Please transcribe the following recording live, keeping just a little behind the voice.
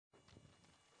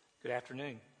Good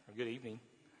afternoon or good evening.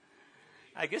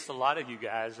 I guess a lot of you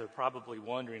guys are probably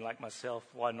wondering, like myself,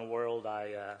 why in the world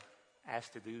I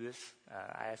asked to do this.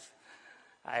 I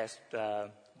asked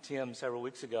Tim several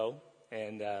weeks ago,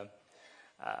 and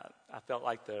I felt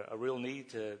like a real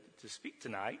need to speak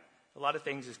tonight. A lot of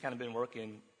things has kind of been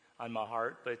working on my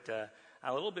heart, but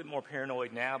I'm a little bit more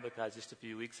paranoid now because just a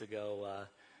few weeks ago,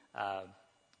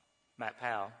 Matt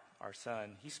Powell, our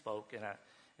son, he spoke, and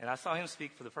I saw him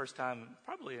speak for the first time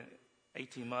probably in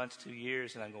 18 months, 2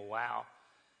 years, and I go, wow,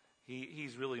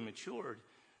 he's really matured.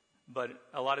 But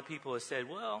a lot of people have said,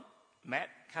 well, Matt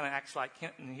kind of acts like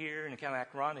Kenton here and kind of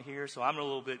like Rhonda here, so I'm a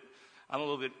little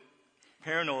bit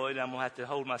paranoid. I'm gonna have to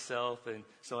hold myself, and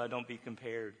so I don't be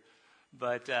compared.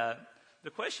 But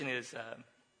the question is,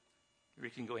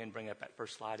 Rick, you can go ahead and bring up that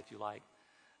first slide if you like.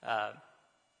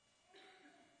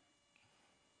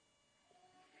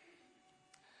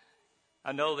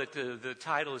 I know that the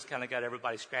title has kind of got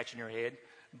everybody scratching their head,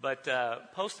 but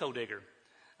post-hole digger.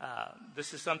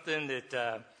 This is something that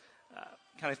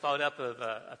kind of thought up of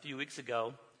a few weeks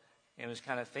ago and was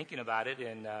kind of thinking about it.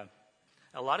 And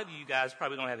a lot of you guys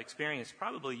probably don't have experience.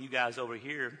 Probably you guys over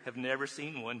here have never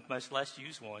seen one, much less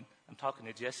used one. I'm talking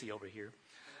to Jesse over here.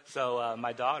 So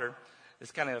my daughter,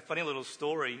 it's kind of a funny little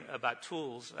story about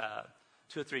tools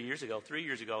 2 or 3 years ago. 3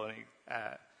 years ago,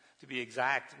 to be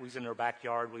exact, we was in our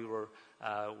backyard. We were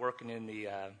working in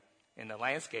the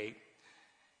landscape,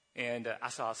 and I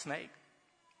saw a snake.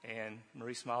 And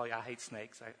Marie Smalley, I hate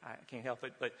snakes. I can't help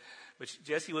it. But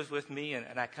Jessie was with me,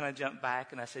 and I kind of jumped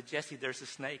back, and I said, Jessie, there's a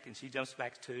snake. And she jumps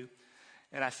back too.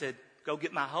 And I said, go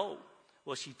get my hoe.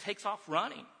 Well, she takes off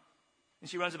running. And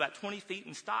she runs about 20 feet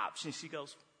and stops. And she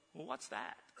goes, well, what's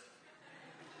that?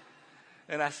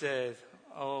 And I said,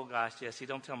 oh, gosh, Jessie,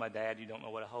 don't tell my dad you don't know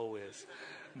what a hoe is.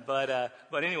 But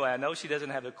anyway, I know she doesn't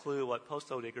have a clue what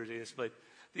post-hole diggers is. But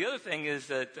the other thing is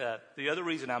that the other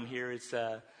reason I'm here is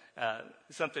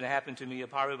something that happened to me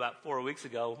probably about 4 weeks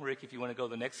ago. Rick, if you want to go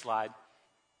to the next slide.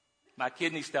 My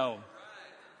kidney stone.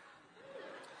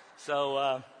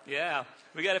 So, yeah,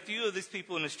 we got a few of these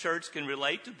people in this church can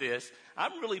relate to this.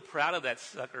 I'm really proud of that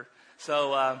sucker.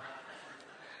 So,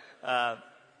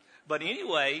 but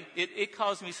anyway, it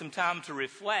caused me some time to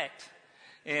reflect.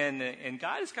 And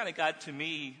God has kind of got to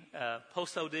me,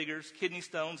 post-hole diggers, kidney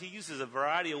stones. He uses a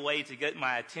variety of ways to get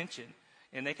my attention,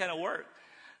 and they kind of work.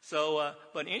 So,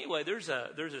 but anyway, there's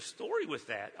a story with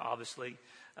that, obviously.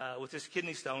 With this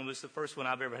kidney stone, it was the first one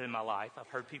I've ever had in my life. I've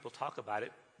heard people talk about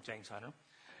it, James Hunter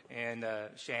and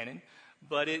Shannon.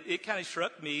 But it kind of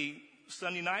struck me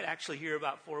Sunday night, actually, here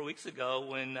about 4 weeks ago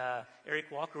when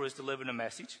Eric Walker was delivering a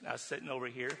message. I was sitting over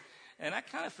here, and I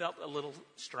kind of felt a little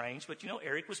strange. But,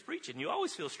 Eric was preaching. You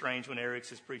always feel strange when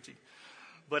Eric's is preaching.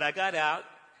 But I got out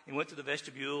and went to the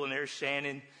vestibule, and there's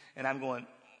Shannon, and I'm going,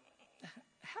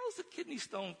 how's the kidney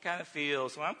stone kind of feel?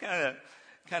 So I'm kind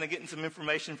of getting some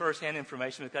information, first-hand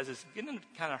information, because it's getting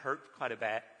kind of hurt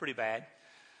pretty bad.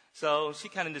 So she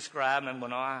kind of described, and I'm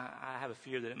going, I have a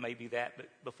fear that it may be that. But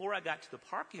before I got to the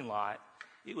parking lot,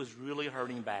 it was really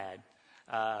hurting bad.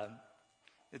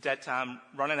 At that time,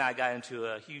 Ron and I got into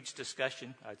a huge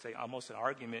discussion, I'd say almost an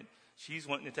argument. She's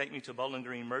wanting to take me to Bowling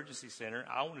Green Emergency Center.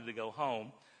 I wanted to go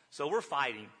home. So we're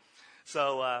fighting.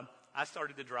 So I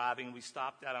started the driving. We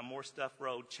stopped out on More Stuff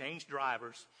Road, changed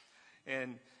drivers.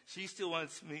 And she still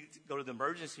wants me to go to the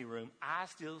emergency room. I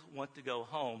still want to go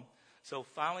home. So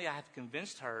finally, I have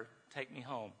convinced her to take me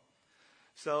home.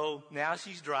 So now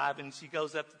she's driving. She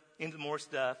goes up into More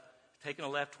Stuff, taking a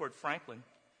left toward Franklin.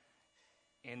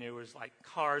 And there was like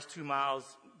cars 2 miles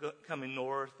coming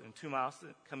north and 2 miles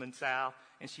coming south.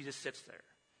 And she just sits there.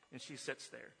 And she sits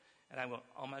there. And I'm going,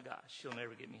 oh, my gosh, she'll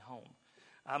never get me home.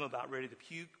 I'm about ready to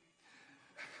puke.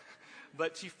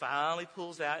 But she finally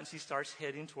pulls out and she starts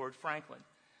heading toward Franklin.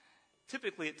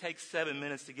 Typically, it takes 7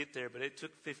 minutes to get there, but it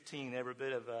took 15, every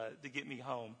bit of, to get me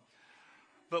home.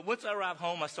 But once I arrive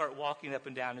home, I start walking up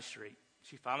and down the street.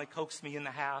 She finally coaxed me in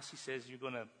the house. She says, you're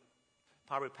going to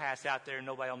probably pass out there.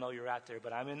 Nobody will know you're out there,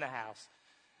 but I'm in the house.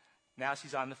 Now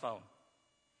she's on the phone.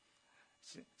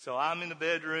 So I'm in the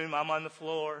bedroom. I'm on the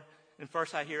floor. And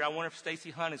first I hear, I wonder if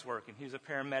Stacy Hunt is working. He was a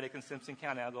paramedic in Simpson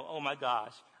County. I go, oh, my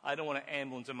gosh, I don't want an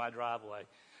ambulance in my driveway.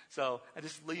 So I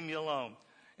just leave me alone.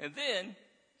 And then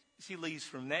she leaves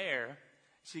from there.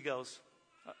 She goes,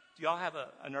 do y'all have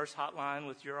a nurse hotline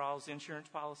with your all's insurance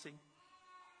policy?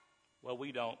 Well,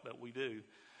 we don't, but we do.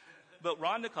 But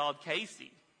Rhonda called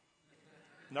Casey,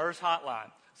 nurse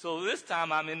hotline. So this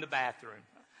time I'm in the bathroom.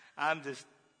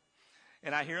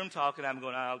 And I hear them talking. I'm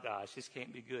going, oh, gosh, this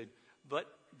can't be good. But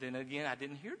then again, I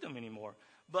didn't hear them anymore.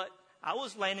 But I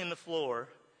was laying in the floor,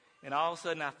 And all of a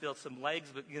sudden, I felt some legs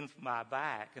against my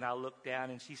back. And I looked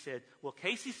down, and she said, well,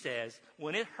 Casey says,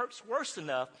 when it hurts worse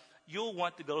enough, you'll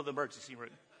want to go to the emergency room.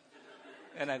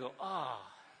 And I go,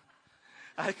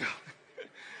 I go,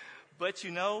 but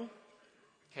you know,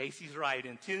 Casey's right.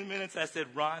 In 10 minutes, I said,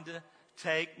 Rhonda,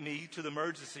 take me to the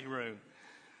emergency room.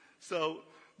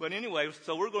 But anyway,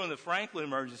 so we're going to the Franklin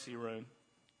emergency room.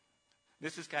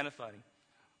 This is kind of funny.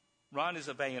 Rhonda's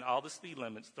obeying all the speed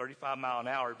limits, 35 miles an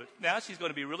hour, but now she's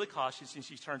going to be really cautious and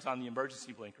she turns on the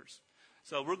emergency blinkers.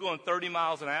 So we're going 30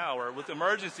 miles an hour with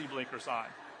emergency blinkers on.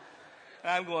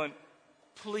 And I'm going,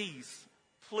 please,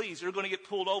 you're going to get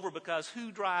pulled over because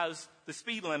who drives the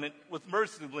speed limit with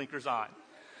emergency blinkers on?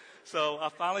 So I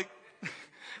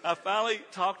finally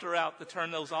talked her out to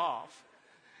turn those off.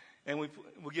 And we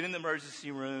get in the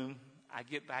emergency room. I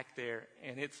get back there,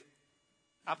 and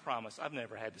I promise, I've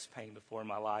never had this pain before in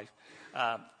my life.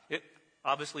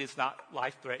 Obviously, it's not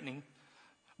life-threatening,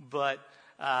 but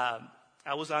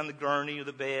I was on the gurney of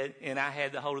the bed, and I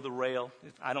had the hold of the rail.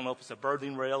 I don't know if it's a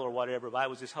birthing rail or whatever, but I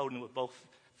was just holding it with both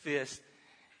fists.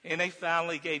 And they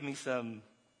finally gave me some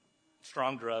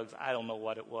strong drugs. I don't know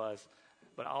what it was,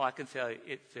 but all I can tell you,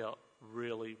 it felt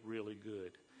really, really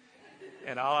good.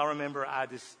 And all I remember, I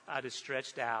just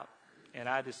stretched out, and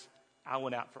I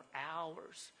went out for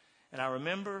hours. And I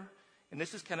remember, and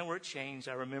this is kind of where it changed,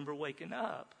 I remember waking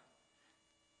up.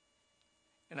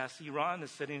 And I see Rhonda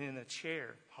sitting in a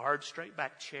chair, hard, straight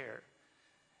back chair.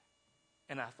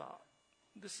 And I thought,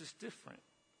 this is different.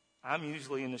 I'm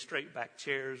usually in the straight back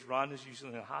chairs. Rhonda's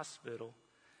usually in a hospital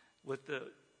with the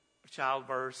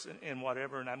childbirth and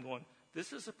whatever. And I'm going,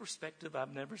 this is a perspective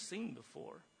I've never seen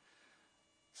before.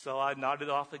 So I nodded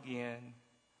off again.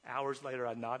 Hours later,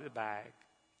 I nodded back.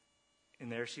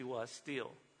 And there she was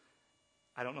still.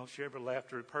 I don't know if she ever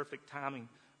left or at perfect timing,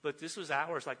 but this was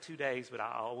hours, like 2 days, but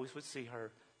I always would see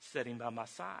her sitting by my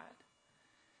side.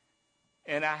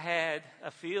 And I had a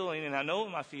feeling, and I know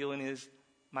what my feeling is,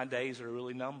 my days are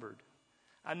really numbered.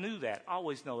 I knew that, I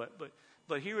always know it,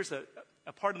 but here is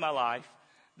a part of my life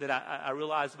that I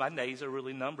realized my days are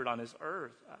really numbered on this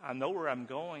earth. I know where I'm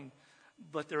going,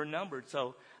 but they're numbered.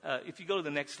 So if you go to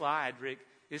the next slide, Rick,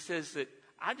 it says that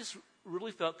I just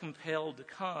really felt compelled to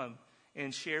come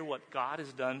and share what God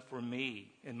has done for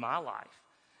me in my life.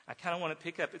 I kind of want to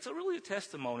pick up. It's really a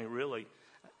testimony, really.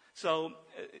 So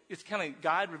it's kind of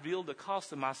God revealed the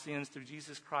cost of my sins through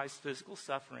Jesus Christ's physical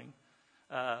suffering,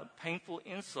 painful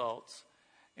insults,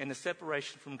 and the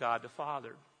separation from God the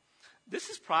Father.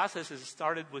 This process has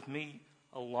started with me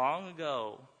a long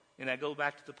ago, and I go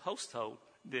back to the post-toe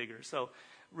digger. So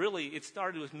really, it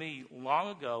started with me long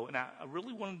ago, and I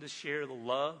really wanted to share the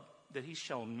love that He's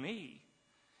shown me.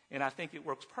 And I think it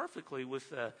works perfectly with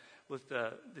the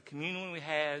communion we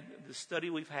had, the study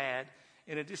we've had,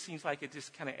 and it just seems like it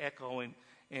just kind of echoing.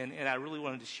 And I really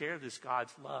wanted to share this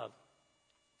God's love.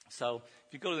 So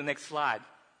if you go to the next slide,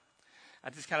 I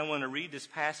just kind of want to read this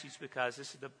passage because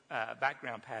this is the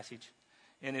background passage.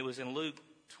 And it was in Luke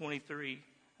 23:32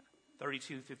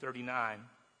 through 39.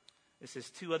 It says,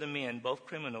 2 other men, both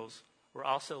criminals, were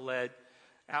also led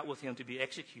out with him to be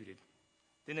executed.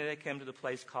 Then they came to the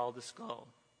place called the Skull.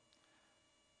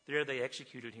 There they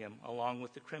executed him, along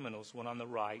with the criminals, one on the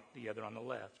right, the other on the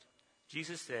left.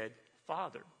 Jesus said,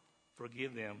 Father,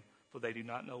 forgive them, for they do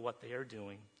not know what they are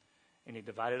doing. And He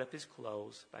divided up His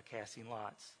clothes by casting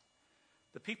lots.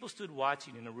 The people stood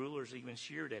watching, and the rulers even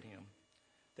jeered at him.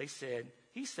 They said,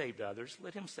 He saved others.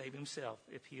 Let Him save Himself,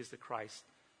 if He is the Christ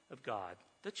of God,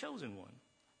 the chosen one.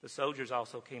 The soldiers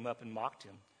also came up and mocked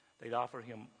Him. They'd offered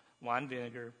Him wine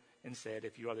vinegar and said,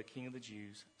 If you are the King of the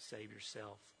Jews, save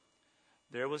yourself.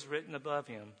 There was written above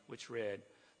Him, which read,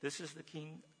 This is the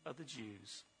King of the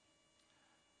Jews.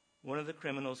 One of the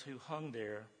criminals who hung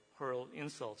there hurled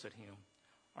insults at Him.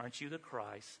 Aren't you the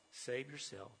Christ? Save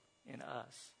yourself and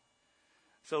us.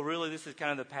 So really, this is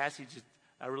kind of the passage that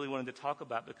I really wanted to talk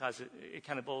about because it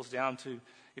kind of boils down to,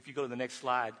 if you go to the next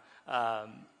slide,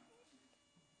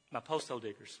 my post-hole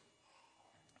diggers.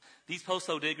 These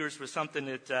post-hole diggers were something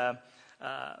that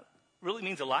really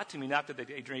means a lot to me, not that they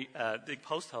dig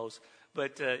post holes,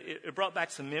 but it brought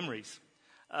back some memories.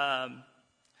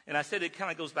 And I said it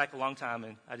kind of goes back a long time,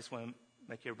 and I just want to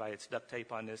make everybody, it's duct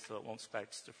tape on this so it won't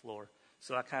scratch the floor.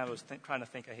 So I kind of was trying to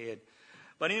think ahead.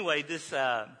 But anyway, this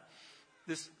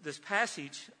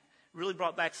passage really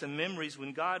brought back some memories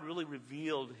when God really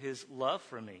revealed His love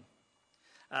for me.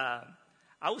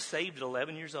 I was saved at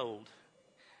 11 years old,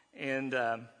 and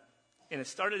it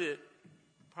started at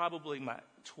probably my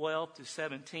 12 to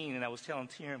 17, and I was telling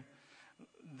Tim,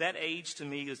 that age to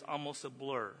me is almost a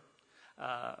blur.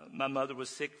 My mother was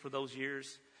sick for those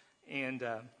years, and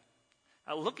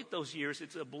I look at those years,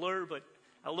 it's a blur, but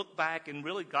I look back and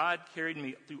really God carried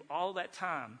me through all that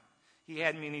time. He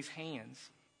had me in his hands.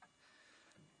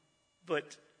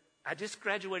 But I just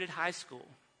graduated high school.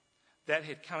 That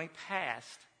had kind of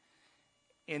passed.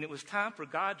 And it was time for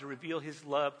God to reveal his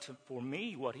love for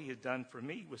me, what he had done for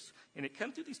me. And it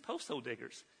came through these post hole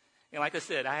diggers. And like I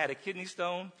said, I had a kidney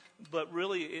stone, but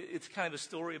really it's kind of a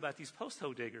story about these post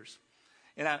hole diggers.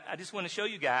 And I just want to show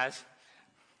you guys,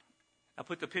 I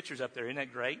put the pictures up there, isn't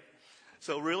that great?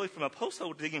 So really from a post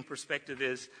hole digging perspective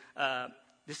is,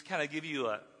 just kind of give you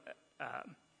a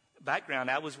background.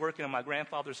 I was working on my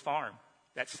grandfather's farm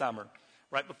that summer,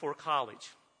 right before college.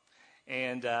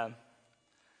 And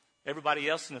everybody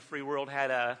else in the free world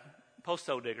had a post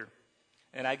hole digger.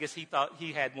 And I guess he thought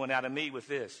he had one out of me with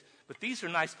this. But these are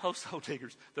nice post hole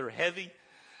diggers. They're heavy,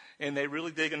 and they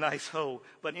really dig a nice hole.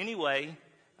 But anyway,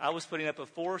 I was putting up a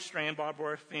 4-strand barbed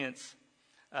wire fence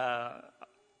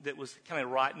that was kind of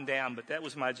rotting down, but that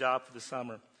was my job for the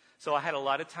summer. So I had a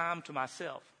lot of time to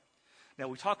myself. Now,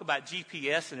 we talk about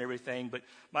GPS and everything, but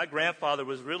my grandfather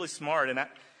was really smart, and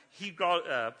he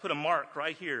put a mark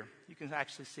right here. You can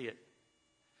actually see it.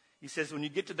 He says, when you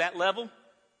get to that level,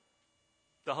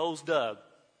 the hole's dug.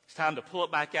 It's time to pull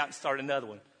it back out and start another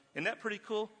one. Isn't that pretty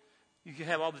cool? You can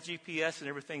have all the GPS and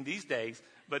everything these days,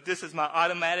 but this is my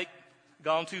automatic,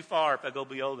 gone too far if I go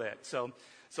below that. So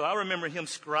I remember him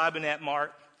scribing that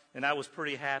mark, and I was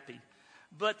pretty happy.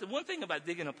 But the one thing about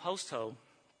digging a post hole,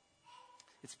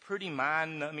 it's pretty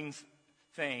mind-numbing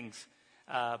things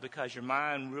because your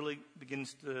mind really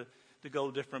begins to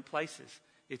go different places.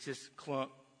 It's just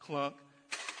clunk, clunk,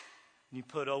 and you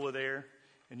put over there,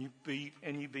 and you beat,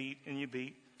 and you beat, and you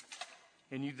beat,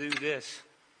 and you do this.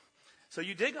 So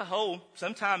you dig a hole.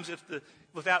 Sometimes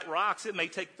without rocks, it may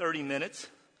take 30 minutes.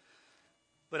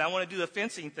 But I want to do a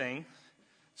fencing thing.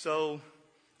 So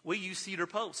we use cedar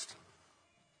posts.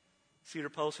 Cedar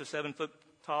posts are 7 foot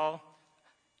tall.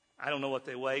 I don't know what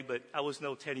they weigh, but I was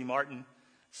no Teddy Martin.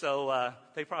 So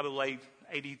they probably weighed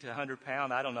 80 to 100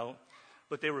 pounds. I don't know.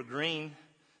 But they were green.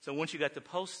 So once you got the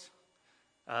post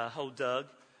hole dug,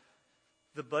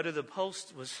 the butt of the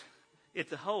post was at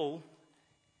the hole.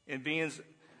 And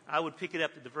I would pick it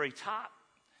up at the very top,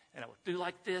 and I would do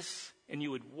like this, and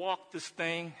you would walk this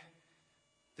thing,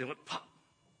 then it would pop,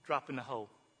 drop in the hole.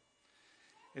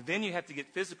 And then you have to get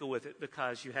physical with it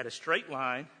because you had a straight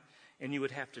line, and you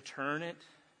would have to turn it,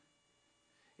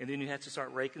 and then you have to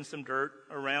start raking some dirt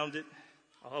around it,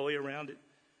 all the way around it,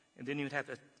 and then you would have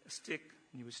a stick,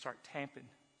 and you would start tamping.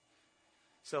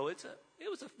 So it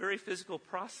was a very physical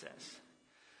process.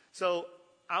 So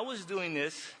I was doing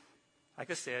this,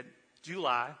 like I said,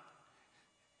 July.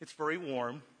 It's very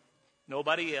warm.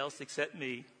 Nobody else except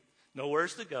me.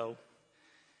 Nowheres to go.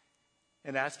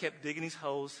 And I just kept digging these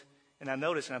holes. And I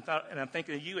noticed, and I'm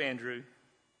thinking of you, Andrew.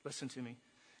 Listen to me.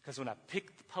 Because when I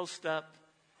pick the post up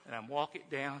and I walk it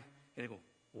down, and it go,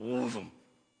 woof.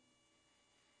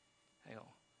 I go,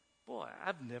 boy,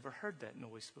 I've never heard that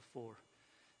noise before.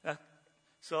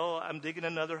 So I'm digging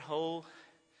another hole,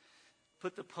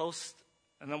 put the post,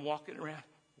 and I'm walking around.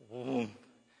 Boom.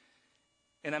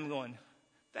 And I'm going,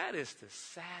 that is the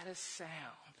saddest sound.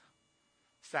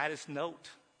 Saddest note.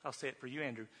 I'll say it for you,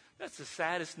 Andrew. That's the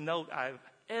saddest note I've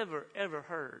ever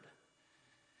heard.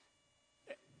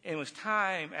 And it was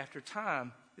time after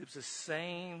time. It was the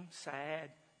same sad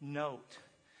note.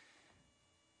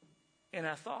 And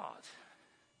I thought,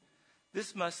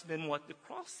 this must have been what the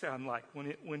cross sounded like when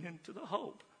it went into the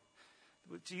hole.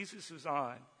 What Jesus was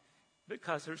on.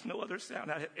 Because there's no other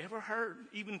sound I had ever heard,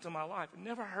 even to my life. I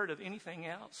never heard of anything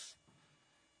else.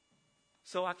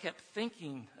 So I kept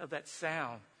thinking of that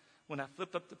sound when I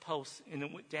flipped up the post and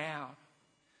it went down.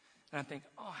 And I'm thinking,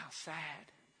 oh, how sad.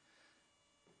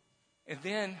 And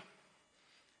then,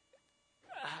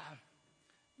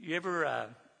 you ever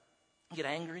get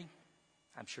angry?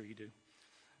 I'm sure you do.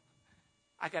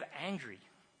 I got angry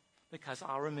because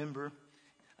I remember,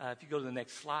 if you go to the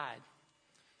next slide,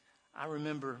 I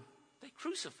remember they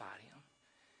crucified him.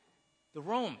 The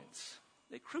Romans,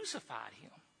 they crucified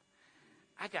him.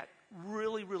 I got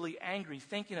really, really angry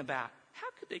thinking about how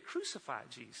could they crucify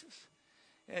Jesus?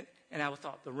 And I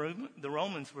thought the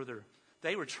Romans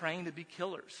they were trained to be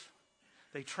killers.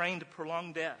 They trained to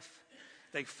prolong death.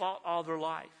 They fought all their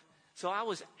life. So I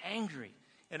was angry.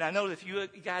 And I know that if you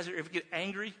guys ever get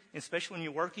angry, especially when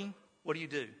you're working, what do?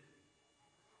 You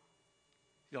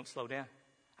don't slow down.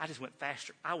 I just went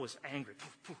faster. I was angry.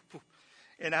 Poof, poof, poof.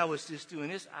 And I was just doing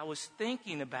this. I was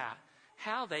thinking about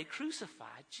how they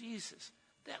crucified Jesus.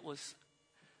 That was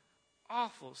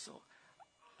awful. So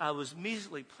I was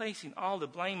immediately placing all the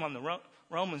blame on the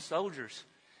Roman soldiers.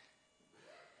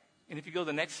 And if you go to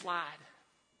the next slide,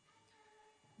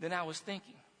 then I was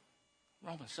thinking,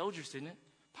 Roman soldiers, didn't it?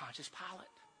 Pontius Pilate.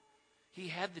 He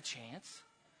had the chance.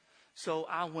 So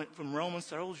I went from Roman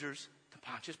soldiers to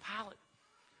Pontius Pilate.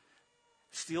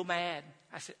 Still mad.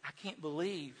 I said, I can't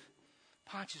believe,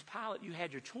 Pontius Pilate, you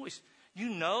had your choice. You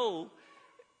know,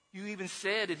 you even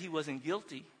said that he wasn't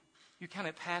guilty. You kind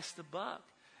of passed the buck.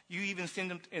 You even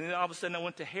sent him, and then all of a sudden I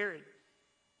went to Herod.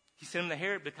 He sent him to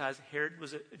Herod because Herod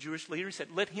was a Jewish leader. He said,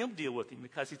 let him deal with him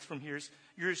because he's from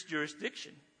your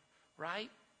jurisdiction, right?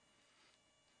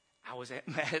 I was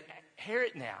mad at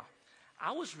Herod now.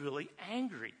 I was really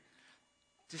angry.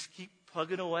 Just keep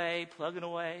plugging away.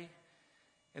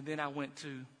 And then I went to,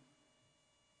 if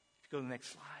you go to the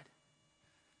next slide,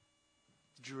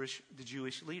 the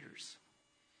Jewish leaders.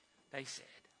 They said,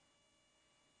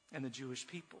 and the Jewish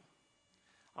people.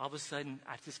 All of a sudden,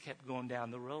 I just kept going down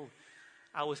the road.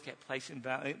 I always kept placing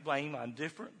blame on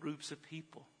different groups of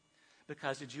people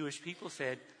because the Jewish people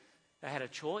said they had a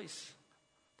choice.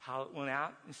 Pilate went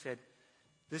out and said,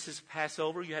 this is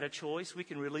Passover. You had a choice. We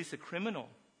can release a criminal.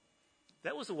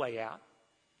 That was a way out.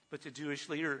 But the Jewish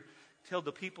leader told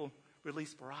the people,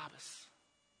 release Barabbas.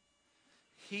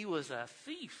 He was a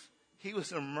thief. He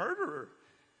was a murderer.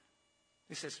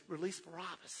 He says, release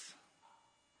Barabbas.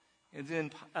 And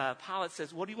then Pilate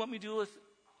says, what do you want me to do with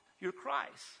your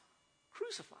Christ?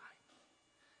 Crucify.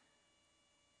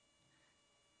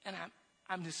 And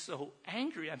I'm just so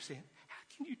angry. I'm saying, how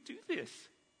can you do this?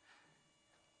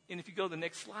 And if you go to the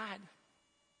next slide.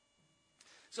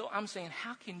 So I'm saying,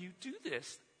 how can you do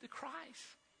this to Christ?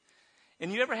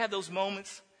 And you ever have those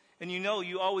moments, and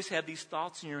you always have these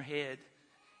thoughts in your head,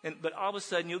 but all of a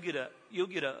sudden you'll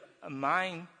get a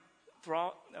mind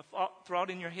thought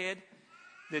in your head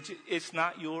that it's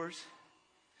not yours.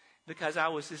 Because I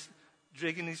was just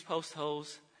digging these post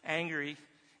holes, angry,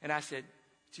 and I said,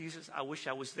 Jesus, I wish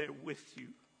I was there with you.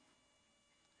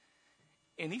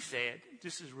 And he said,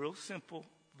 this is real simple,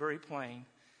 very plain.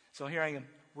 So here I am,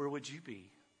 where would you be?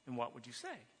 And what would you say?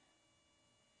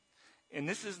 And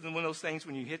this is one of those things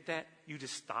when you hit that, you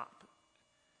just stop.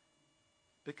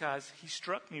 Because he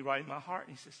struck me right in my heart.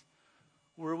 And he says,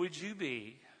 where would you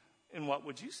be? And what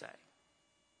would you say?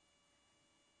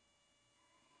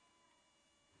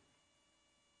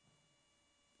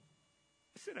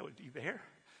 I said I would be there.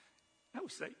 I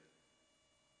would say,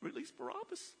 release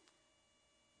Barabbas.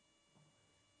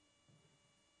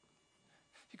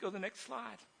 You go to the next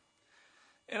slide.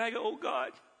 And I go, oh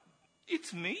God,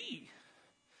 it's me.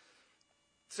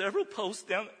 Several posts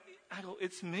down, I go,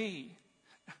 it's me.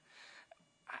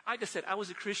 Like I said, I was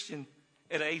a Christian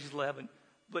at age 11.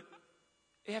 But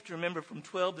you have to remember from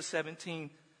 12 to 17,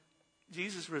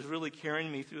 Jesus was really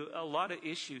carrying me through a lot of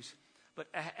issues. But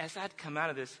as I'd come out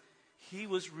of this, he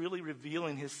was really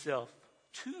revealing himself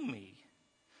to me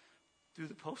through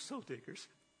the postal diggers.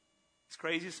 It's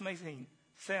crazy as it may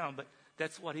sound, but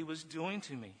that's what he was doing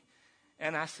to me.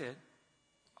 And I said,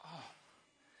 oh,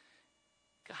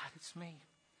 God, it's me.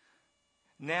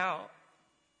 Now,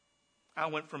 I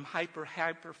went from hyper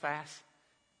fast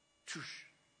to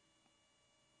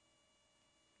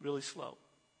really slow.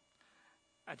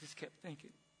 I just kept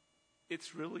thinking,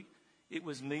 it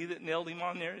was me that nailed him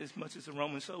on there as much as the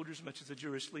Roman soldiers, as much as the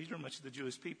Jewish leader, as much as the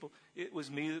Jewish people. It was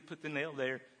me that put the nail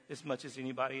there as much as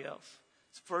anybody else.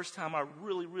 It's the first time I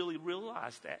really, really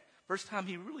realized that. First time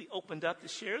he really opened up to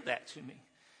share that to me.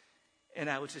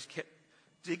 And I just kept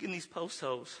digging these post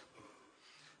holes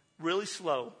really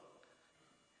slow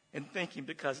and thinking,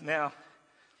 because now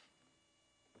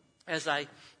as I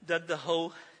dug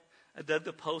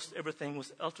the post, everything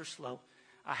was ultra slow.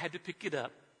 I had to pick it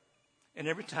up. And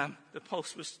every time the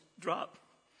post was dropped,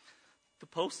 the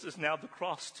post is now the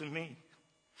cross to me.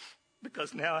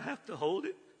 Because now I have to hold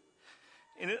it.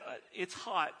 And it's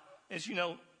hot. As you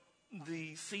know,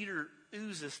 the cedar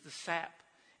oozes the sap.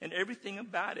 And everything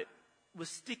about it was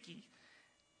sticky.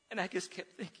 And I just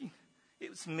kept thinking, it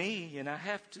was me, and I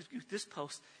have to do this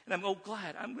post. And I'm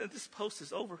glad this post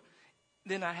is over.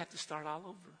 Then I have to start all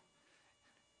over.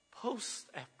 Post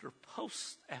after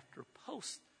post after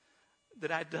post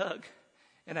that I dug.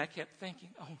 And I kept thinking,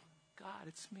 oh, God,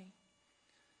 it's me.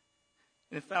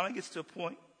 And it finally gets to a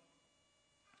point.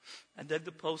 I dug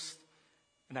the post,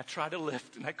 and I tried to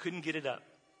lift, and I couldn't get it up.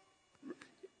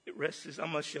 It rests on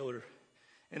my shoulder.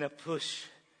 And I push,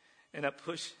 and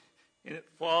it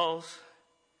falls.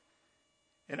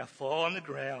 And I fall on the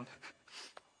ground.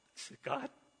 I said, God,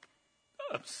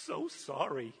 I'm so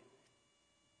sorry. I'm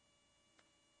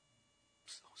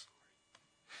so sorry.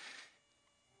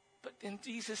 But then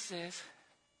Jesus says,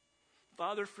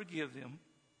 Father, forgive them,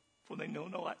 for they know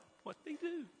not what they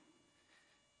do.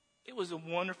 It was a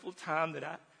wonderful time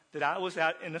that I was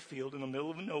out in the field in the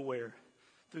middle of nowhere,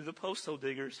 through the postal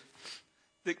diggers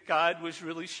that God was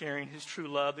really sharing his true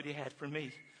love that he had for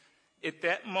me. At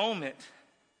that moment,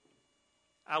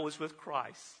 I was with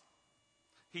Christ.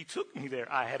 He took me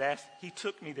there. I had asked, he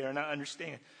took me there, and I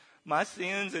understand. My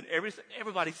sins and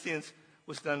everybody's sins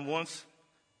was done once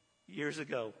years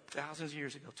ago, thousands of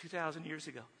years ago, 2,000 years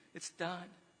ago. It's done.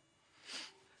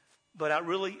 But I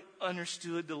really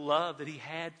understood the love that he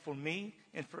had for me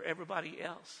and for everybody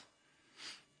else.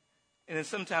 And then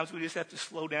sometimes we just have to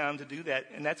slow down to do that.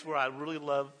 And that's where I really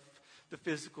love the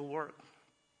physical work.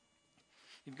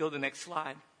 You can go to the next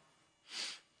slide.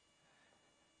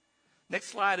 Next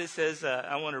slide, it says,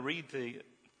 I want to read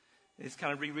it's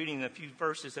kind of rereading a few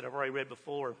verses that I've already read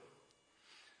before.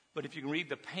 But if you can read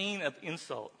the pain of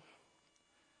insult.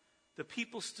 The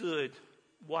people stood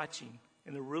watching,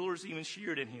 and the rulers even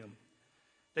jeered at him.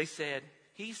 They said,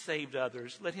 he saved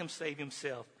others. Let him save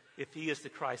himself if he is the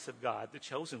Christ of God, the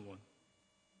chosen one.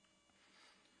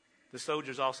 The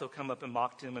soldiers also come up and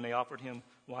mocked him, and they offered him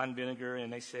wine vinegar,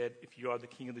 and they said, if you are the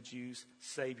king of the Jews,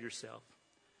 save yourself.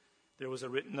 There was a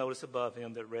written notice above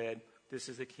him that read, this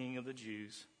is the king of the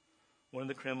Jews. One of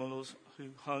the criminals who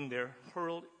hung there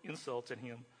hurled insults at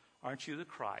him. Aren't you the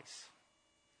Christ?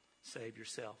 Save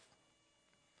yourself.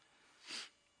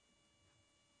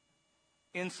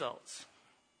 Insults.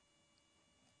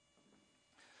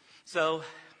 So,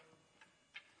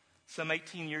 some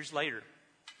 18 years later,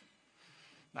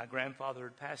 my grandfather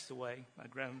had passed away. My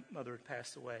grandmother had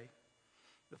passed away.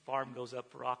 The farm goes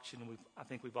up for auction, and I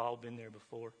think we've all been there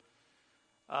before.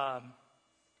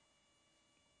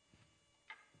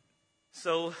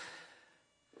 So,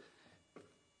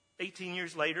 18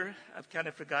 years later, I've kind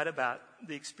of forgot about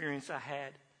the experience I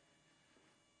had.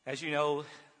 As you know,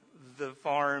 the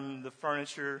farm, the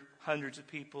furniture, hundreds of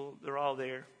people, they're all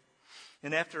there.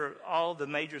 And after all the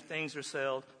major things are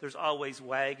sold, there's always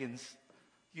wagons,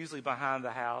 usually behind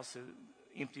the house,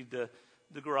 emptied the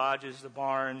garages, the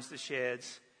barns, the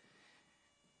sheds.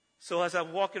 So as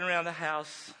I'm walking around the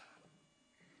house,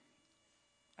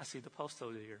 I see the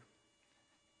postal digger.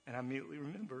 And I immediately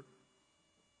remembered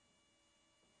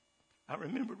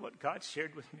what God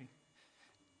shared with me.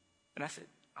 And I said,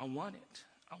 I want it.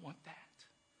 I want that.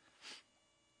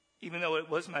 Even though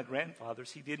it was my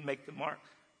grandfather's, he did make the mark.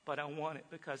 But I want it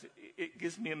because it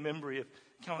gives me a memory of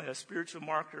kind of like a spiritual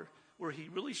marker where he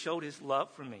really showed his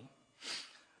love for me.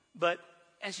 But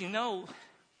as you know,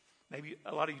 maybe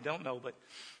a lot of you don't know, but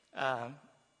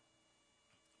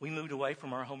we moved away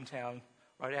from our hometown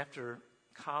right after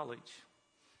college.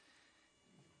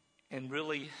 And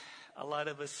really, a lot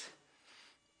of us,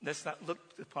 that's not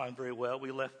looked upon very well.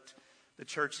 We left the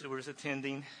church that we was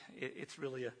attending. It's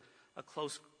really a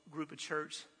close group of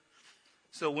church.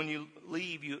 So when you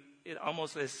leave, it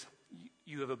almost as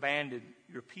you have abandoned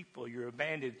your people, you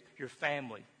abandoned your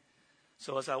family.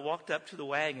 So as I walked up to the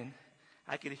wagon,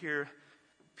 I could hear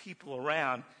people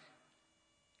around,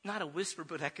 not a whisper,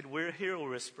 but I could hear a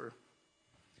whisper.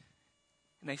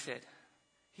 And they said,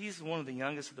 he's one of the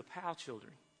youngest of the Powell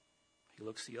children. He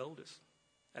looks the oldest.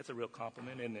 That's a real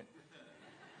compliment, isn't it?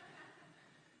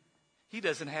 He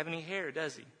doesn't have any hair,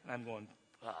 does he? And I'm going,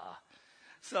 ah.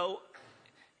 So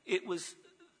it was,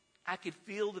 I could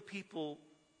feel the people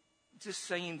just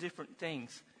saying different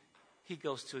things. He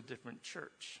goes to a different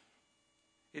church.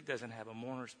 It doesn't have a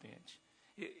mourner's bench.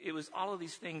 It was all of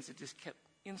these things that just kept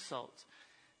insults.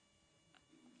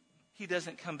 He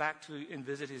doesn't come back to and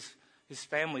visit his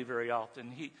family very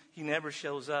often. He never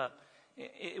shows up.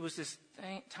 It was this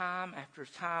thing, time after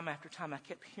time after time. I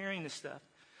kept hearing this stuff.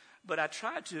 But I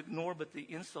tried to ignore, but the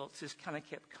insults just kind of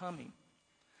kept coming.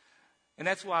 And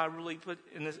that's why I really put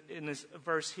in this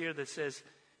verse here that says,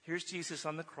 here's Jesus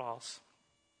on the cross.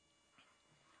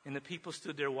 And the people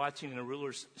stood there watching, and the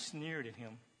rulers sneered at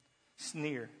him.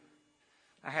 Sneer.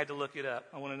 I had to look it up.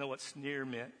 I want to know what sneer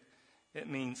meant. It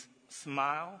means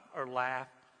smile or laugh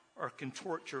or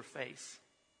contort your face.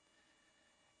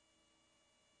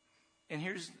 And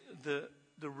here's the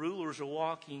rulers are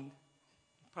walking,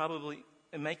 probably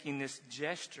making this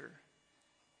gesture.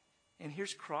 And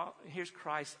here's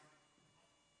Christ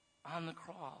on the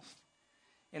cross.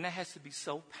 And that has to be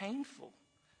so painful.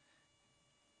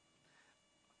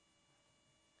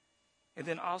 And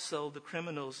then also the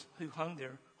criminals who hung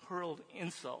there hurled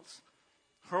insults.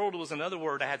 Hurled was another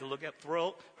word I had to look up.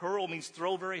 Hurl means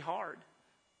throw very hard.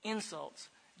 Insults.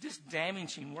 Just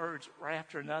damaging words right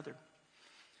after another.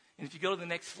 And if you go to the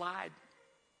next slide,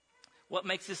 what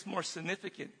makes this more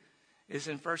significant is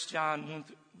in 1 John 1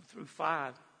 through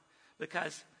 5.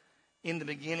 Because in the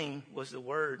beginning was the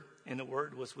Word, and the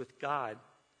Word was with God,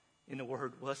 and the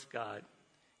Word was God,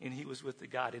 and He was with the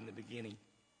God in the beginning.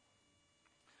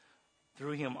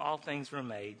 Through him all things were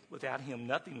made. Without him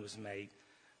nothing was made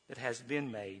that has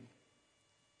been made.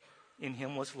 In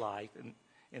him was life,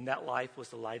 and that life was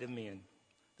the light of men.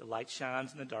 The light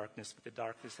shines in the darkness, but the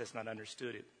darkness has not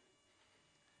understood it.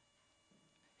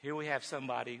 Here we have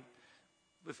somebody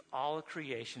with all the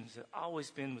creations that always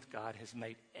been with God, has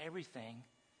made everything.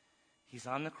 He's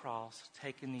on the cross,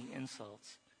 taking the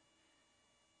insults.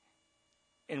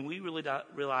 And we really don't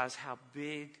realize how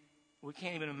big, we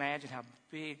can't even imagine how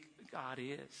big God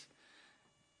is.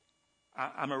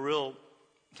 I'm a real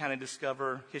kind of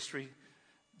discover history,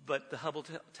 but the Hubble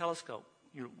telescope,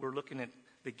 we're looking at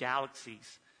the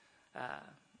galaxies,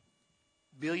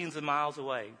 billions of miles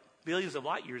away, billions of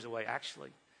light years away,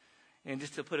 actually. And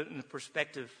just to put it in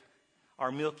perspective,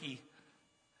 our Milky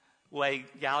Way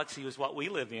galaxy is what we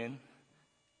live in,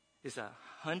 is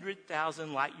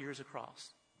 100,000 light years across.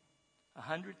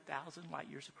 100,000 light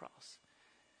years across.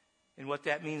 And what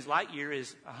that means, light year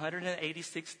is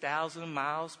 186,000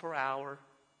 miles per hour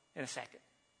in a second.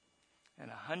 And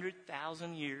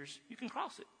 100,000 years, you can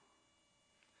cross it.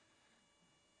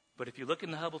 But if you look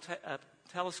in the Hubble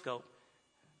telescope,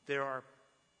 there are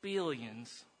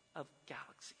billions of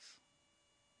galaxies.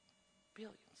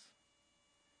 Billions.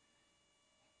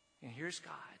 And here's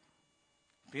God,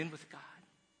 been with God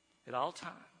at all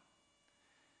time.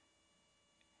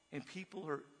 And people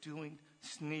are doing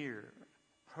sneer,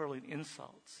 hurling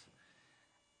insults.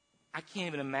 I can't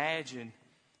even imagine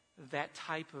that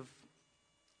type of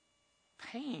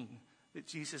pain that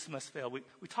Jesus must feel.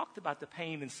 We talked about the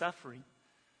pain and suffering,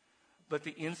 but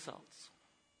the insults.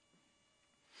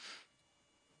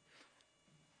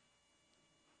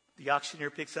 The auctioneer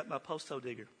picks up my post-hole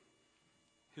digger.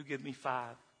 Who give me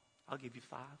 5? I'll give you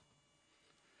 5.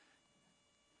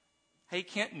 Hey,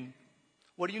 Kenton,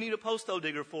 what do you need a post-hole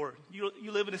digger for? You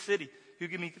live in a city.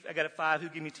 I got a 5. Who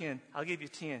give me 10? I'll give you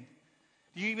 10.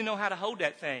 Do you even know how to hold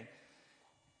that thing?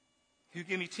 Who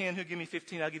give me 10? Who give me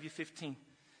 15? I'll give you 15.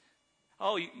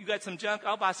 Oh, you got some junk?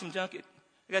 I'll buy some junk.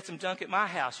 I got some junk at my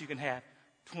house you can have.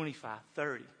 25,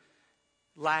 30.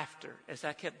 Laughter as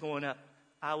I kept going up.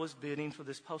 I was bidding for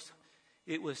this post.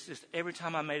 It was just every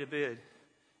time I made a bid,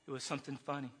 it was something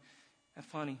funny and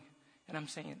funny. And I'm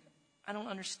saying, I don't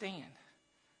understand.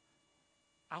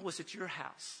 I was at your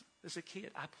house as a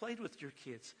kid. I played with your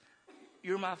kids.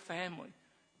 You're my family.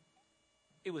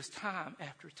 It was time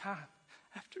after time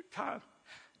after time.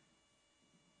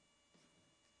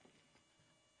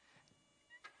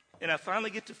 And I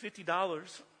finally get to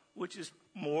 $50, which is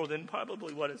more than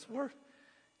probably what it's worth.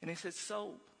 And he said,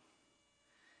 sold.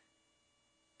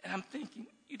 And I'm thinking,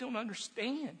 you don't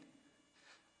understand.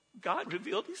 God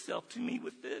revealed himself to me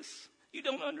with this. You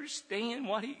don't understand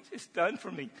what he has done for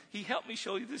me. He helped me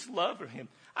show you this love for him.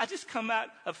 I just come out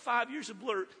of 5 years of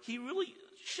Blur. He really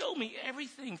showed me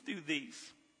everything through these.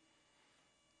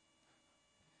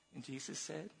 And Jesus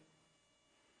said,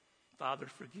 Father,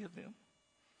 forgive them,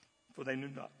 for they knew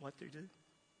not what they did.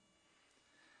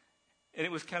 And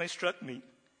it was kind of struck me.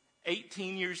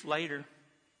 18 years later,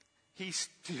 he's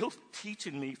still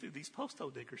teaching me through these post-hole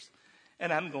diggers.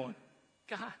 And I'm going,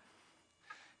 God,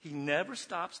 he never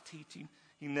stops teaching.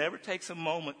 He never takes a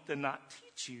moment to not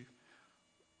teach you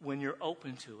when you're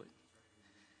open to it.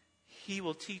 He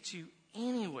will teach you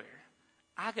anywhere.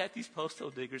 I got these post-hole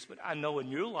diggers, but I know in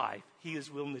your life, he is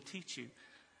willing to teach you.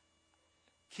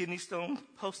 Kidney stone,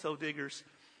 post-hole diggers,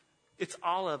 it's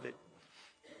all of it.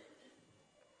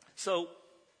 So,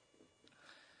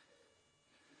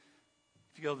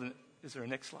 if you go to is there a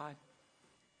next slide?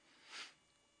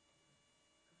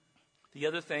 The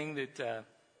other thing that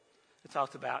I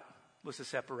talked about was the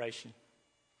separation.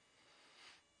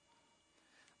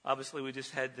 Obviously, we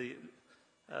just had the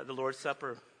Lord's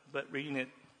Supper, but reading it,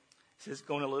 it says,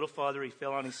 going a little farther, he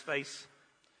fell on his face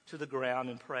to the ground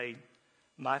and prayed,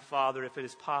 my Father, if it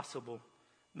is possible,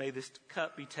 may this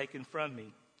cup be taken from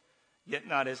me, yet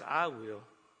not as I will,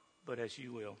 but as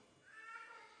you will.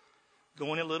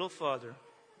 Going a little farther,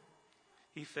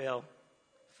 he fell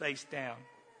face down.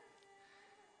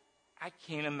 I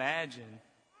can't imagine.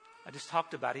 I just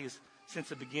talked about it. Since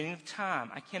the beginning of time,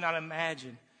 I cannot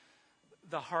imagine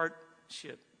the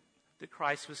hardship that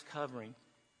Christ was covering.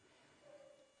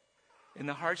 And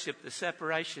the hardship, the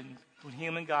separation between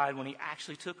him and God when he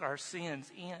actually took our sins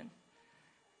in.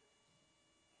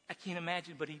 I can't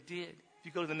imagine, but he did. If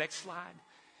you go to the next slide.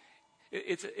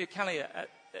 It's kind of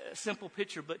a simple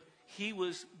picture, but he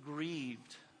was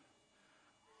grieved.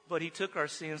 But he took our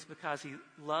sins because he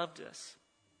loved us.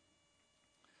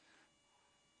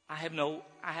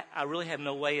 I really have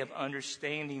no way of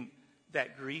understanding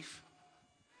that grief.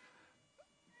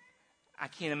 I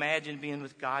can't imagine being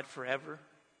with God forever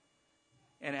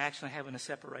and actually having a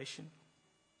separation.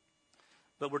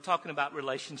 But we're talking about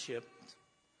relationship.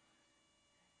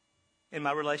 And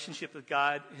my relationship with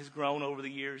God has grown over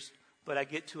the years, but I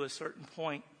get to a certain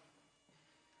point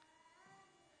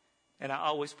and I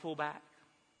always pull back.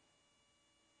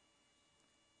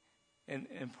 And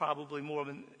probably more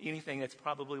than anything, that's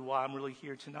probably why I'm really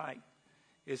here tonight,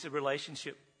 is a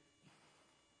relationship.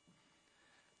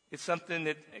 It's something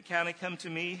that kind of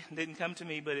didn't come to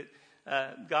me, but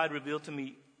God revealed to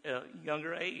me at a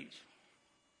younger age.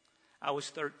 I was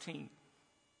 13.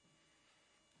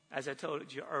 As I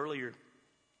told you earlier,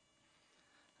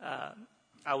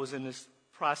 I was in this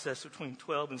process between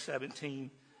 12 and 17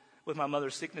 with my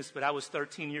mother's sickness, but I was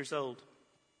 13 years old.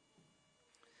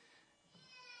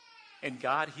 And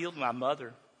God healed my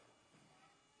mother.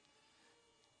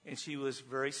 And she was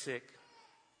very sick.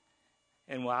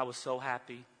 And I was so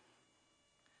happy.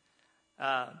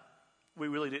 We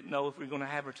really didn't know if we were going to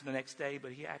have her to the next day,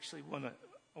 but he actually won a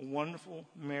wonderful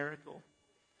miracle.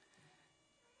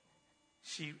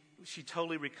 She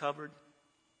totally recovered.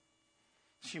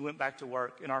 She went back to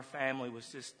work, and our family was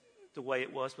just the way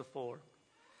it was before.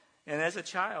 And as a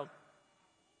child,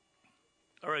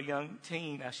 or a young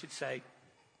teen, I should say,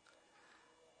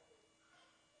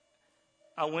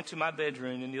 I went to my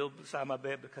bedroom and kneeled beside my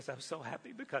bed because I was so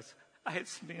happy because I had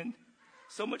spent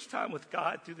so much time with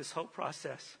God through this whole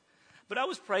process. But I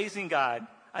was praising God.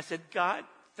 I said, God,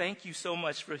 thank you so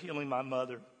much for healing my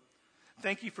mother.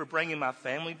 Thank you for bringing my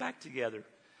family back together.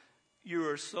 You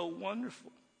are so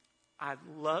wonderful. I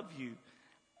love you.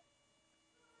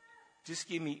 Just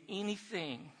give me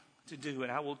anything to do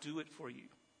and I will do it for you.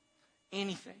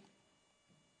 Anything.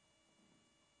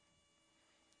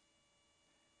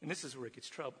 And this is where it gets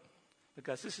trouble,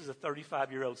 because this is a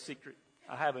 35-year-old secret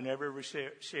I haven't ever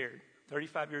shared.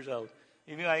 35 years old.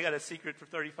 You know I got a secret for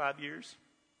 35 years?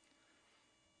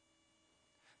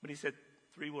 But he said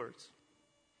 3 words.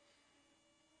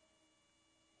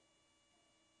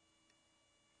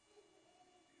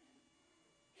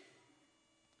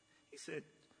 He said,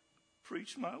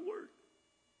 preach my word.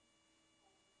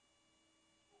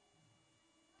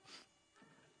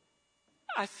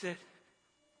 I said,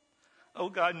 oh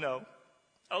God, no.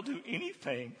 I'll do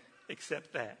anything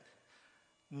except that.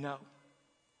 No.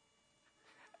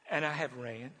 And I have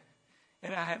ran,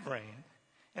 and I have ran,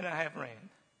 and I have ran.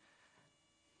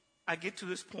 I get to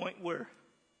this point where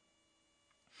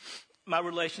my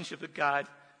relationship with God,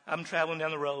 I'm traveling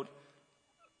down the road,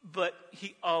 but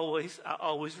I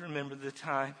always remember the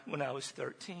time when I was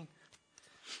 13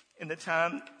 and the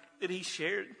time that he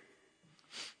shared.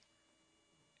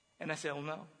 And I said, oh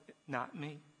no, not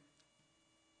me.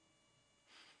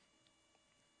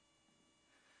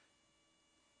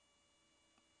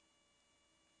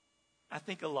 I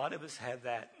think a lot of us have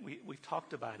that. We've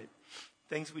talked about it.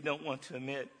 Things we don't want to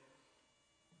admit.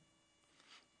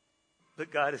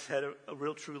 But God has had a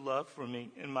real true love for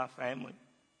me and my family.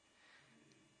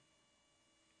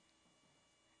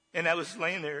 And I was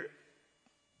laying there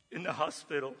in the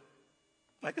hospital.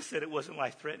 Like I said, it wasn't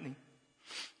life-threatening.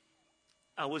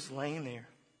 I was laying there.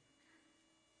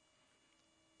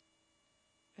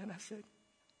 And I said,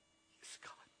 yes,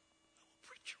 God, I will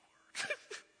preach your word.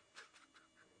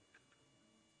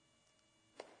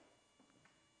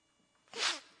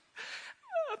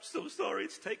 I'm so sorry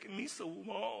it's taken me so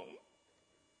long.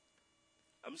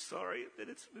 I'm sorry that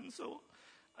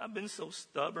I've been so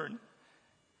stubborn.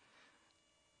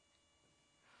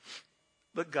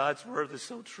 But God's word is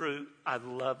so true. I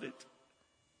love it.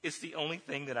 It's the only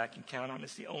thing that I can count on.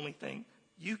 It's the only thing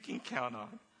you can count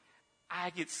on. I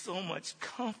get so much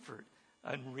comfort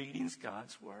on reading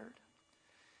God's word.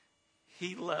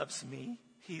 He loves me.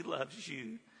 He loves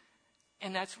you.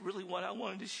 And that's really what I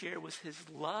wanted to share, was his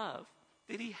love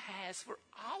that he has for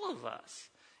all of us.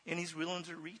 And he's willing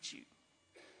to reach you.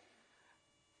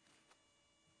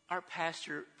 Our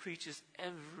pastor preaches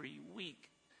every week.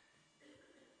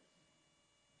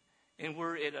 And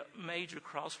we're at a major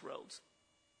crossroads.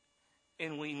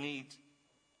 And we need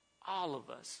all of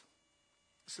us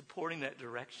supporting that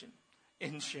direction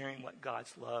and sharing what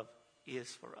God's love is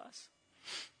for us.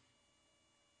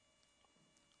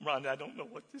 Rhonda, I don't know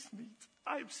what this means.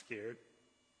 I'm scared.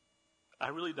 I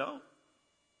really don't.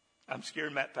 I'm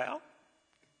scared, Matt Powell.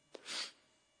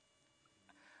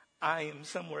 I am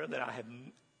somewhere that I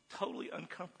am totally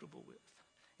uncomfortable with.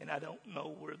 And I don't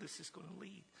know where this is going to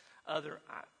lead.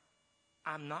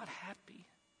 I'm not happy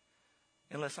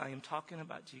unless I am talking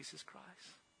about Jesus Christ.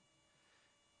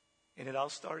 And it all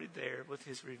started there with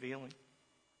his revealing.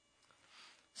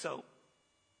 So,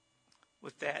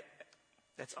 with that,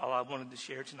 that's all I wanted to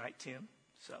share tonight, Tim.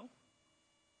 So,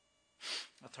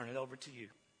 I'll turn it over to you.